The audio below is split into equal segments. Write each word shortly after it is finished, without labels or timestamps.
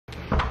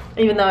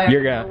Even though I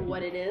don't know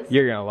what it is.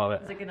 You're gonna love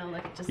it. Is it gonna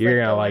look just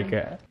You're like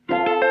gonna like it.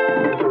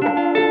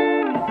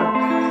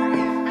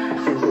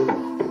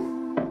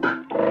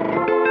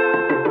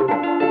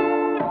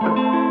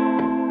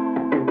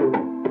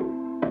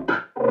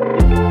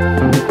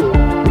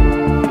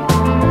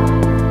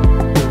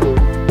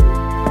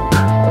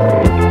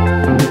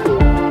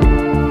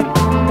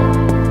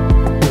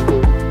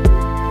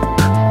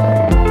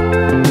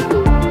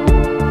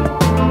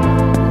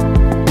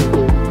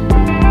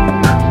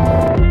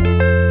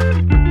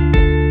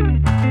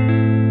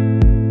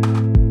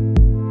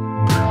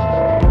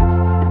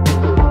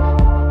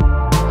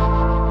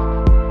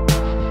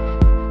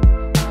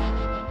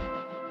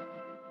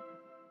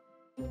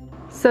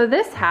 So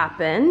this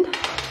happened.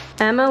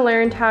 Emma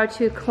learned how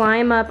to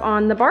climb up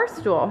on the bar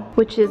stool,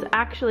 which is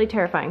actually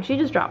terrifying. She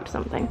just dropped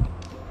something.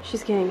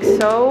 She's getting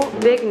so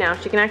big now.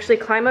 She can actually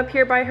climb up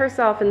here by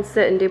herself and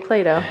sit and do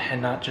Play-Doh.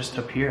 And not just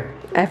up here.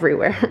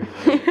 Everywhere.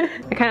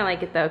 I kind of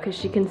like it though, because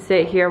she can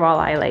sit here while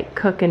I like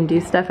cook and do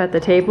stuff at the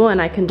table,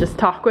 and I can just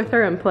talk with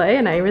her and play,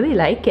 and I really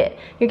like it.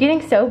 You're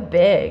getting so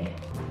big.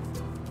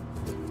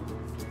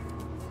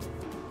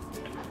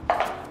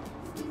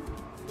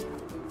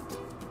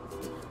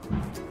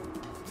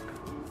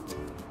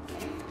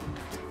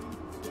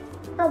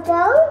 A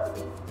ball?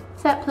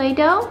 Is that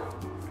Play-Doh?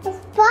 It's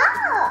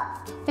ball.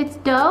 It's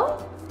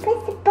dough?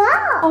 It's a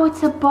ball. Oh,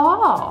 it's a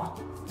ball.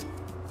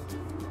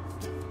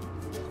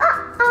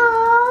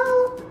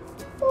 Uh-oh.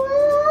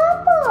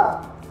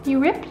 You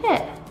ripped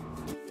it.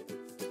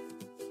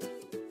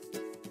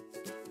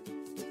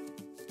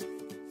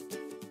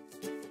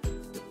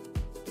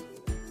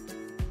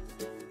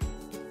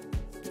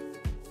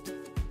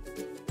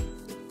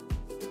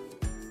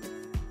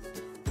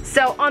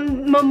 So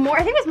on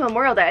I think it was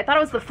Memorial Day. I thought it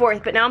was the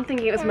 4th, but now I'm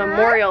thinking it was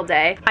Memorial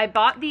Day. I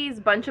bought these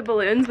bunch of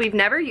balloons. We've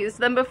never used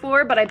them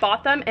before, but I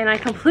bought them and I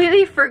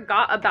completely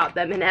forgot about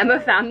them. And Emma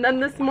found them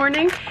this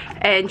morning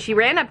and she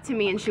ran up to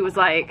me and she was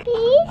like,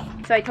 Please?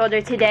 So I told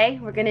her today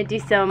we're gonna do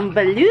some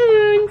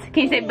balloons.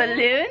 Can you say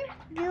balloon?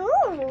 No.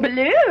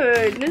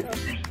 Balloons.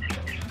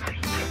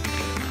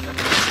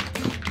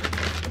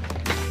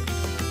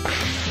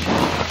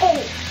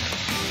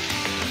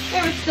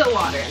 There was still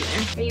water in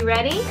there. Are you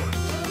ready?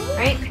 All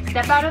right,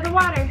 step out of the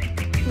water.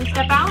 Can you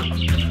step out?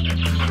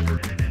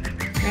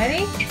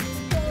 Ready?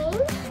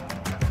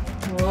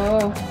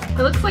 Whoa. It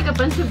looks like a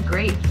bunch of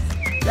grapes.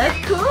 That's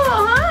cool,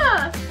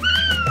 huh?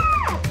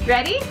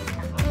 Ready?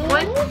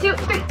 1, 2,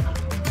 3.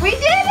 We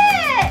did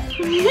it!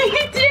 We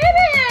did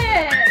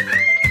it!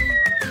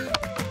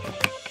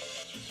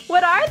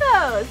 What are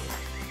those?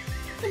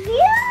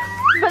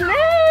 Balloons!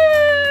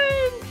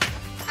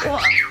 Whoa.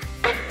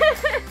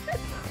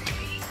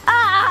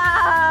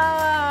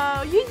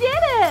 Oh, you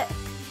did it!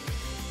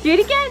 Do it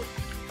again.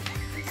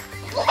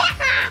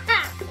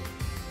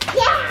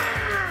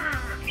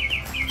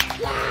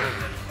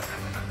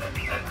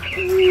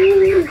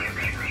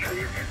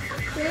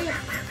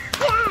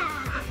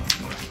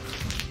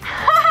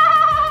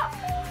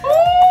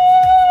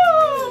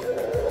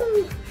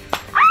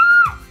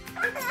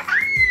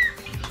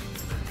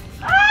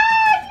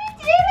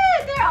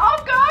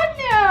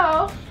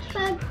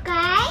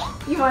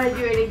 You want to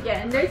do it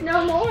again? There's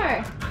no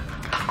more.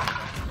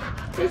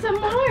 There's some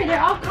more.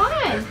 They're all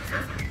gone.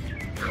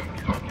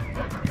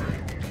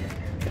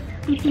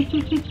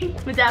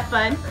 Was that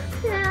fun?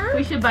 Yeah.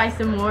 We should buy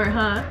some more,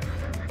 huh?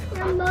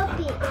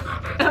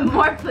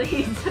 More,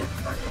 please.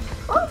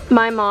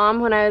 My mom,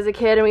 when I was a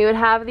kid and we would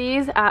have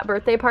these at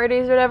birthday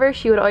parties or whatever,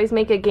 she would always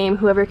make a game,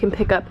 whoever can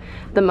pick up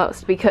the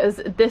most,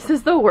 because this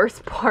is the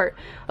worst part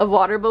of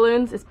water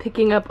balloons, is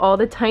picking up all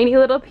the tiny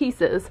little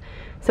pieces.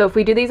 So if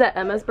we do these at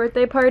Emma's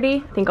birthday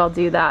party, I think I'll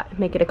do that.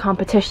 Make it a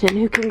competition.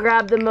 Who can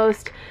grab the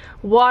most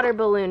water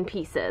balloon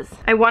pieces?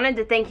 I wanted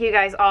to thank you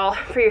guys all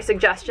for your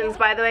suggestions,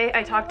 by the way.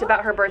 I talked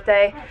about her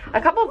birthday a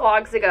couple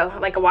vlogs ago,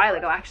 like a while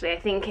ago actually, I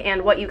think,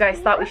 and what you guys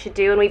thought we should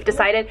do, and we've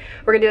decided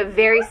we're gonna do a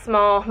very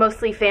small,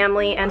 mostly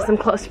family and some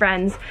close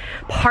friends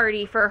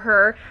party for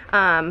her.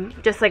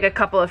 Just like a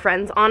couple of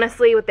friends,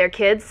 honestly, with their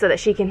kids, so that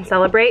she can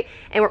celebrate.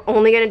 And we're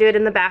only gonna do it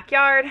in the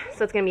backyard,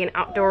 so it's gonna be an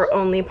outdoor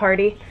only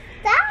party.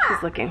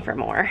 She's looking for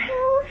more.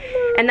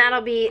 And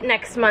that'll be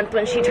next month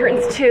when she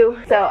turns 2.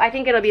 So I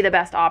think it'll be the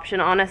best option,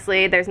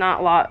 honestly. There's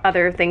not a lot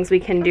other things we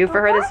can do for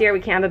her this year. We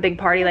can't have a big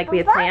party like we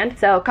had planned.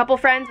 So a couple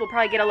friends, we'll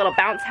probably get a little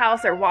bounce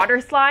house or water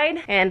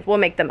slide, and we'll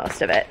make the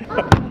most of it.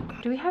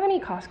 Do we have any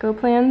Costco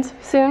plans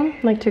soon,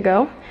 like to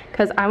go?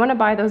 Because I want to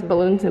buy those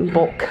balloons in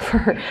bulk for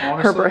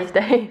her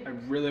birthday. I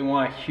really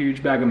want a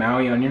huge bag of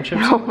Maui onion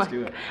chips, so let's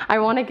do it. I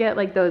want to get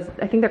like those,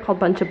 I think they're called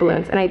bunch of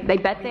balloons, and I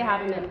bet they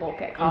have them in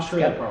bulk at Costco. I'm sure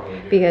they probably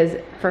do. Because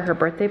for her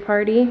birthday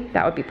party,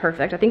 that would be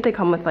perfect. I think they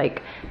come with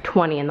like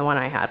 20 in the one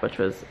I had, which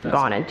was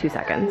gone in 2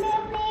 seconds.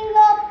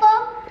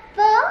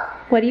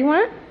 What do you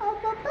want?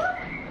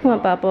 You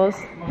want bubbles?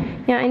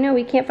 Yeah, I know,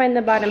 we can't find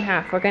the bottom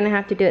half. We're gonna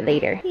have to do it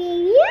later.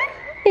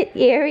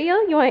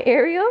 Ariel? You want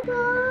Ariel?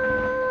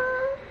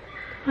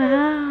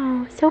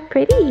 Wow, so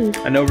pretty.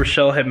 I know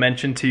Rachelle had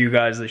mentioned to you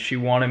guys that she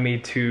wanted me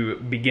to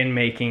begin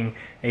making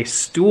a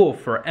stool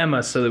for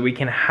Emma so that we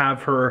can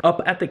have her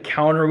up at the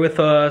counter with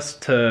us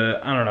to,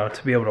 I don't know,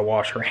 to be able to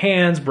wash her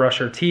hands, brush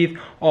her teeth,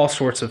 all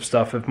sorts of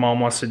stuff if mom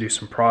wants to do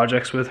some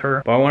projects with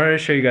her. But I wanted to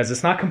show you guys,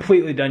 it's not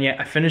completely done yet.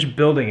 I finished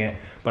building it,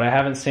 but I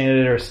haven't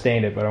sanded it or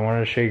stained it, but I wanted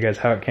to show you guys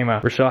how it came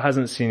out. Rachelle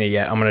hasn't seen it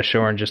yet. I'm gonna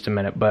show her in just a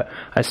minute, but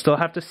I still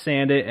have to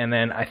sand it, and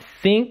then I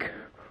think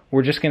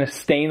we're just gonna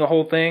stain the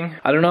whole thing.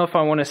 I don't know if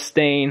I wanna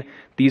stain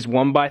these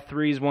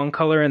 1x3s one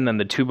color and then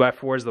the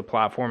 2x4s, the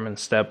platform and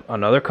step,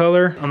 another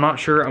color. I'm not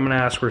sure. I'm gonna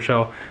ask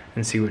Rachelle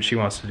and see what she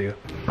wants to do.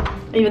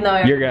 Even though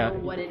I You're don't gonna-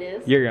 know what it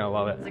is. You're gonna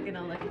love it. Is it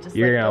gonna look just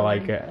You're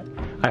like gonna the like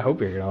one? it. I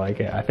hope you're gonna like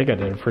it. I think I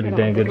did a pretty I don't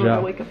dang think good I'm gonna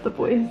job. wake up the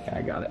boys. Yeah,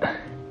 I got it.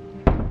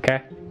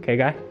 Okay, okay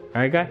guy?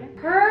 All right guy?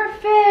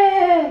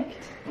 Perfect.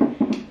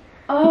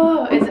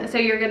 Oh, so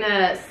you're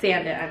gonna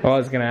sand it? Well, I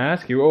was gonna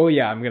ask you, oh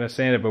yeah, I'm gonna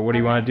sand it, but what do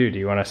you wanna do? Do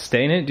you wanna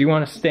stain it? Do you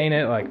wanna stain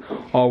it like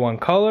all one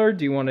color?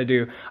 Do you wanna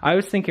do, I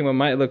was thinking what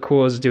might look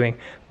cool is doing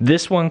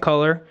this one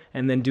color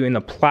and then doing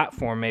the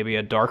platform maybe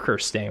a darker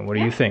stain. What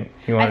do you think?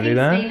 You wanna do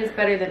that? I think stain is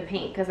better than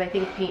paint because I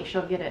think paint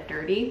she'll get it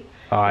dirty.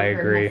 Oh, I with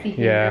her agree, messy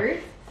yeah.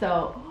 fingers.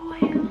 So, oh,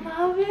 I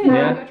love it.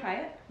 Yeah. Wanna go try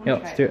it? Yeah,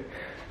 let's do it.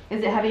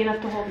 Is it heavy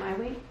enough to hold my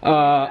weight?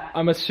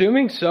 I'm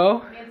assuming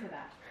so. Answer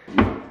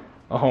that.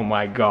 Oh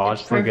my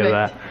gosh, look at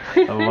that.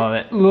 Perfect. I love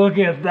it. Look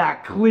at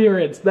that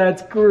clearance.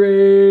 That's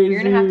crazy.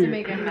 You're gonna have to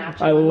make a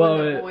match. I love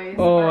when the it. boys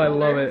Oh, are I older,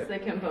 love it. So they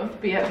can both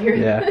be up here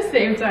Yeah. at the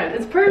same time.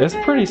 It's perfect.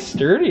 That's pretty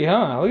sturdy,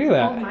 huh? Look at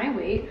Hold that. my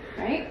weight,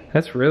 right?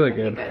 That's really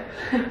good.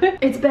 Good.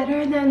 It's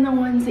better than the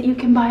ones that you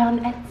can buy on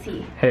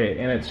Etsy. Hey,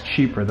 and it's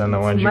cheaper than the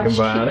ones you much can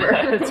buy on cheaper.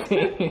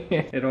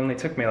 Etsy. It only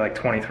took me like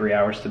 23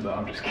 hours to build.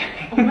 I'm just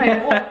kidding. Oh my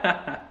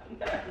God.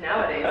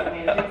 Nowadays, I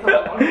mean, it takes a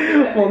lot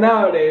longer. Well,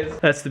 nowadays.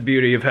 That's the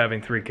beauty of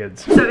having 3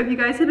 kids. So if you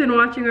guys have been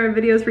watching our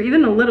videos for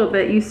even a little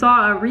bit, you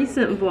saw a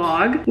recent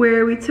vlog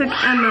where we took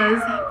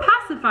Emma's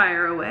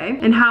pacifier away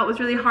and how it was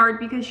really hard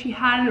because she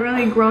hadn't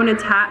really grown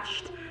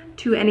attached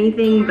to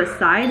anything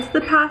besides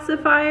the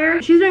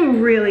pacifier. She's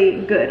doing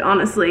really good,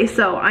 honestly,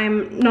 so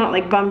I'm not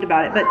like bummed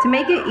about it. But to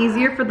make it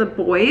easier for the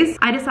boys,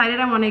 I decided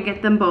I want to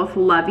get them both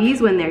loveys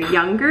when they're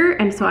younger,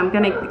 and so I'm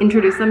gonna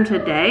introduce them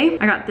today.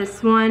 I got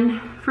this one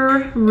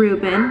for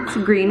Reuben, it's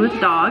green with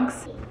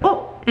dogs.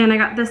 Oh, and I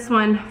got this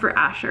one for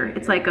Asher.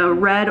 It's like a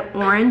red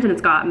orange and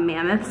it's got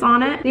mammoths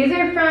on it. These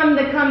are from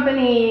the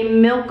company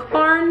Milk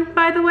Barn,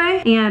 by the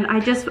way. And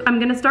I'm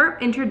gonna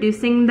start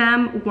introducing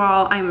them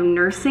while I'm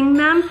nursing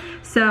them.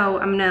 So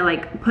I'm gonna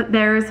like put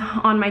theirs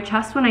on my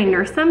chest when I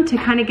nurse them to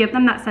kind of give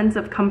them that sense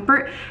of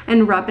comfort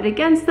and rub it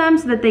against them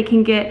so that they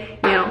can get,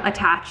 you know,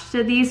 attached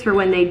to these for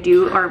when they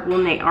do or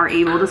when they are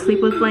able to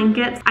sleep with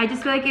blankets. I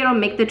just feel like it'll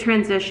make the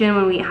transition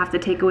when we have to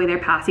take away their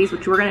passies,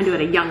 which we're gonna do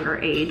at a younger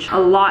age, a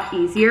lot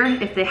easier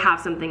if they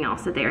have something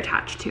else that they're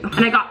attached to.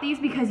 And I got these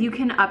because you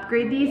can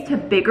upgrade these to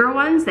bigger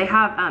ones. They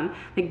have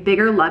like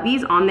bigger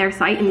loveys on their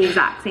site in the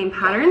exact same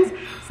patterns,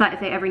 so that if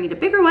they ever need a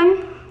bigger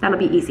one, that'll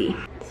be easy.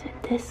 So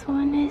this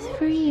one is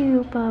for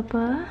you,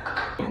 Bubba,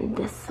 and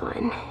this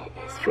one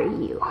is for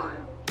you.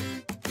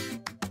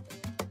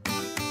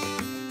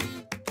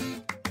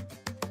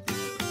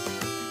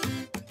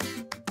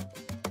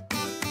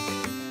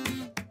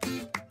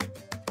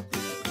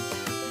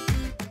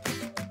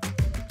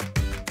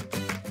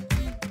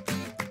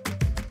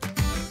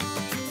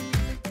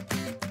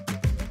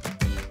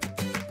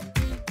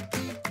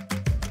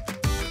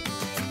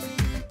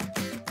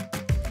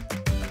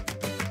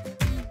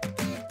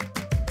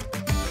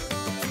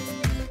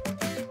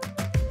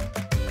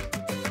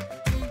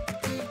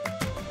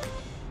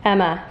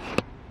 Emma.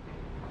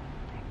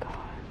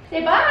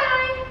 Say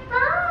bye.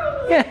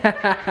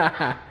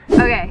 Bye.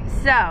 Okay,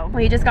 so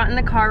we just got in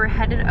the car. We're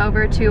headed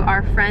over to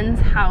our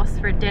friend's house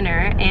for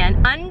dinner,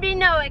 and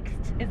unbeknownst,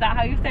 is that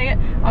how you say it?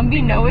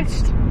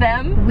 Unbeknownst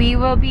them, we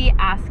will be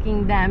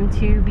asking them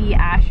to be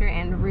Asher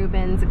and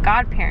Reuben's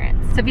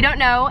godparents. So if you don't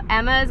know,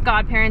 Emma's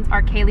godparents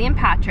are Kaylee and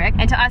Patrick,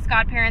 and to us,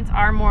 godparents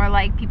are more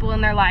like people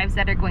in their lives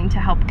that are going to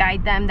help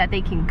guide them, that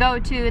they can go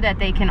to, that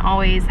they can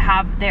always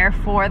have there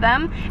for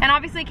them. And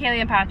obviously Kaylee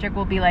and Patrick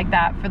will be like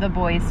that for the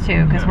boys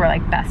too, because we're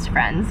like best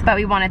friends. But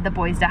we wanted the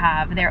boys to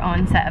have their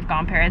own set of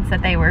godparents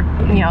that they were,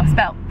 you know,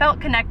 felt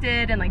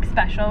connected and like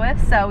special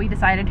with. So we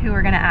decided who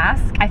we're gonna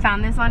ask. I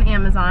found this on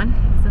Amazon.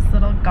 It's this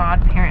little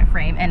godparent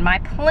frame, and my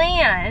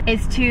plan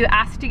is to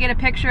ask to get a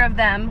picture of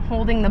them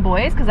holding the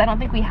boys, because I don't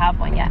think we have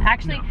one yet.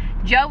 Actually,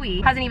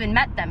 Joey hasn't even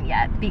met them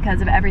yet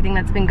because of everything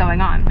that's been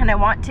going on. And I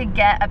want to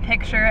get a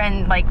picture,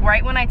 and like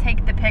right when I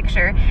take the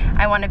picture,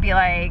 I want to be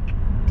like,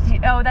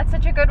 oh, that's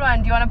such a good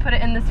one. Do you want to put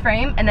it in this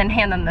frame? And then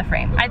hand them the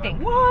frame. I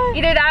think. What?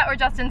 Either that or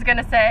Justin's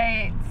gonna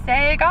say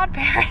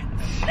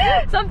godparents.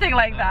 Something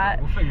like that.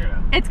 We'll figure it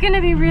out. It's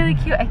gonna be really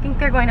cute. I think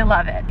they're going to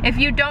love it. If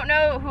you don't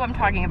know who I'm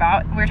talking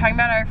about, we're talking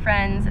about our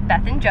friends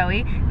Beth and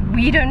Joey.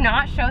 we do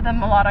not show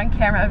them a lot on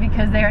camera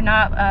because they are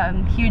not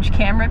huge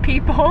camera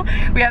people.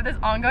 We have this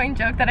ongoing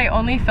joke that I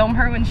only film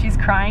her when she's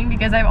crying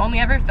because I've only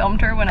ever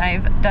filmed her when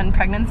I've done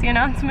pregnancy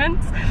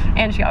announcements,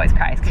 and she always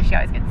cries because she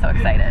always gets so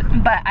excited.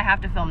 But I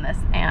have to film this,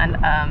 and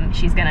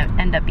she's gonna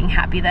end up being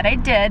happy that I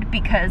did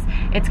because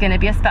it's gonna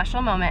be a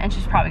special moment and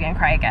she's probably gonna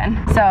cry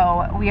again.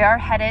 So we are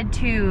headed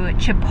to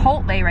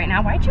Chipotle right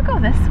now. Why'd you go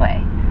this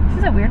way? This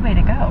is a weird way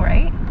to go,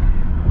 right?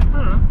 I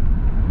don't know.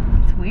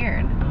 It's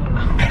weird.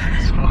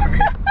 Sorry.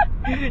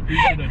 You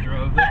should have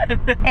drove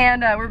that.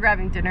 And we're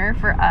grabbing dinner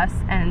for us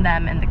and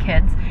them and the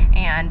kids,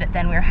 and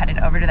then we're headed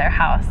over to their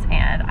house,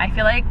 and I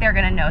feel like they're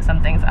gonna know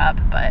something's up,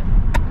 but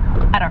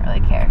I don't really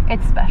care.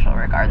 It's special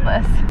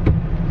regardless.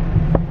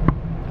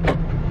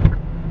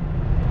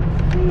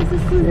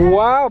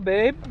 Wow,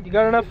 babe. You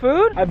got enough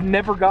food? I've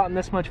never gotten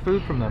this much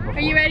food from them before.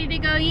 Are you ready to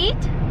go eat?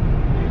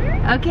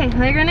 Okay,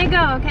 we're gonna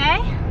go,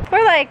 okay?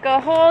 We're like a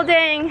whole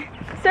dang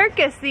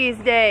circus these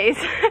days.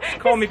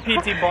 Call me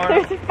PT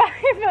Barnum. There's 5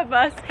 of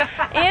us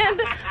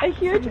and a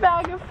huge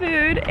bag of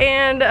food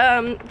and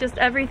just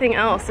everything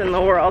else in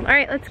the world. All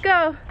right, let's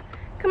go.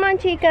 Come on,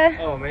 Chica.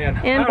 Oh man.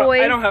 And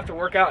boys. I don't have to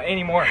work out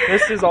anymore.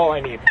 This is all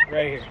I need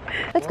right here.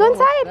 Let's go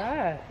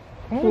inside.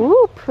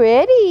 Ooh,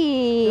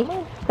 pretty.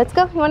 Let's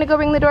go. You want to go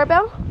ring the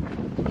doorbell?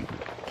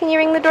 Can you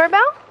ring the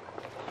doorbell?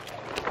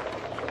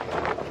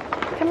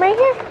 Come right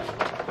here.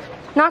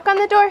 Knock on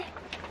the door.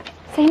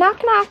 Say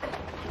knock, knock.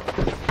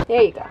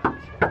 There you go.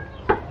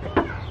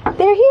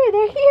 They're here,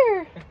 they're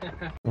here.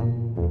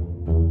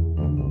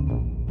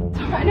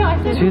 I know, I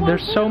said dude, they're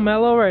so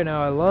mellow right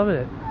now. I love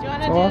it. Do you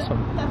want to It's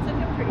awesome. That's like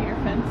a prettier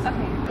fence.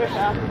 Okay.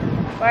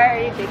 Why are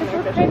you taking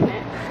your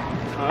picture?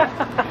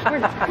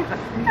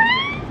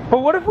 But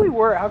what if we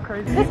were? How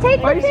crazy? Let's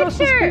take Why a are you so picture.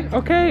 suspicious?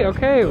 Okay,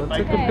 okay, let's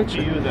take a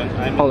picture.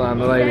 Hold on,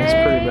 the lighting's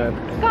pretty bad.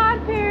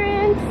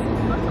 Godparents.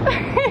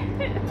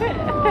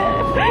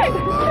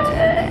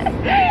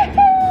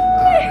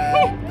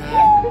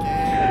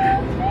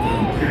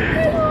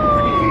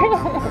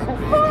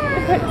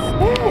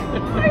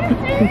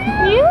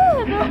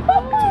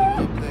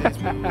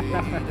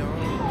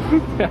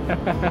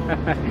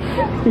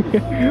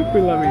 We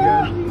love you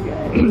guys.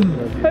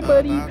 Hi,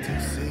 buddy.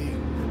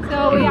 So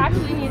we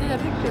actually needed a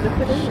picture to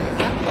put in there.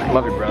 That's why.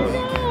 Love you, brother.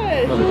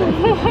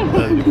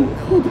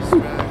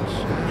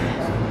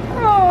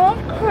 Oh,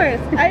 of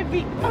course. I'd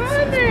be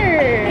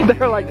honored.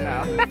 They're like,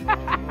 no.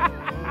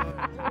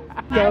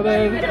 No, they.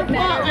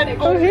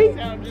 Oh, hey. I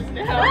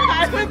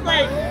was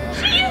like,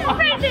 she is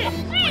pregnant.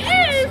 She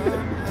is.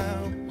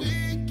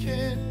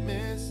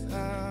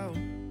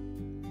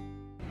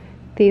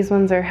 These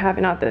ones are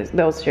having, not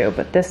those two,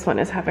 but this one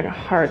is having a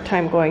hard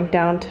time going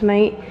down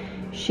tonight.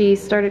 She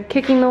started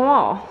kicking the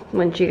wall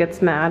when she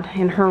gets mad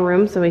in her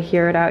room, so we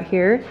hear it out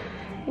here.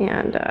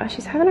 And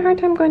she's having a hard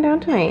time going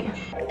down tonight.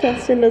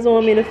 Justin doesn't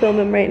want me to film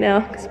him right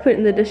now because he's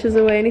putting the dishes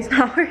away and he's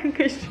not wearing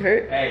his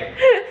shirt. Hey.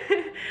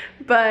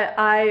 But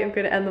I am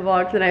gonna end the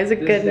vlog tonight. It was a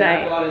good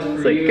night.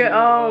 It's a good,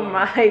 oh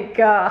my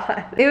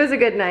god. It was a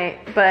good night,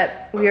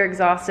 but we were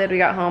exhausted. We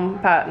got home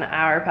about an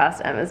hour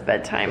past Emma's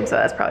bedtime, so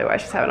that's probably why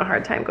she's having a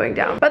hard time going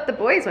down. But the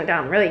boys went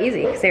down really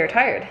easy because they were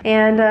tired.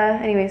 And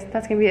anyways,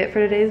 that's gonna be it for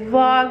today's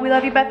vlog. We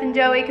love you, Beth and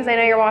Joey, because I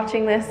know you're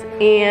watching this,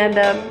 and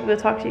we'll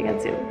talk to you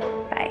again soon.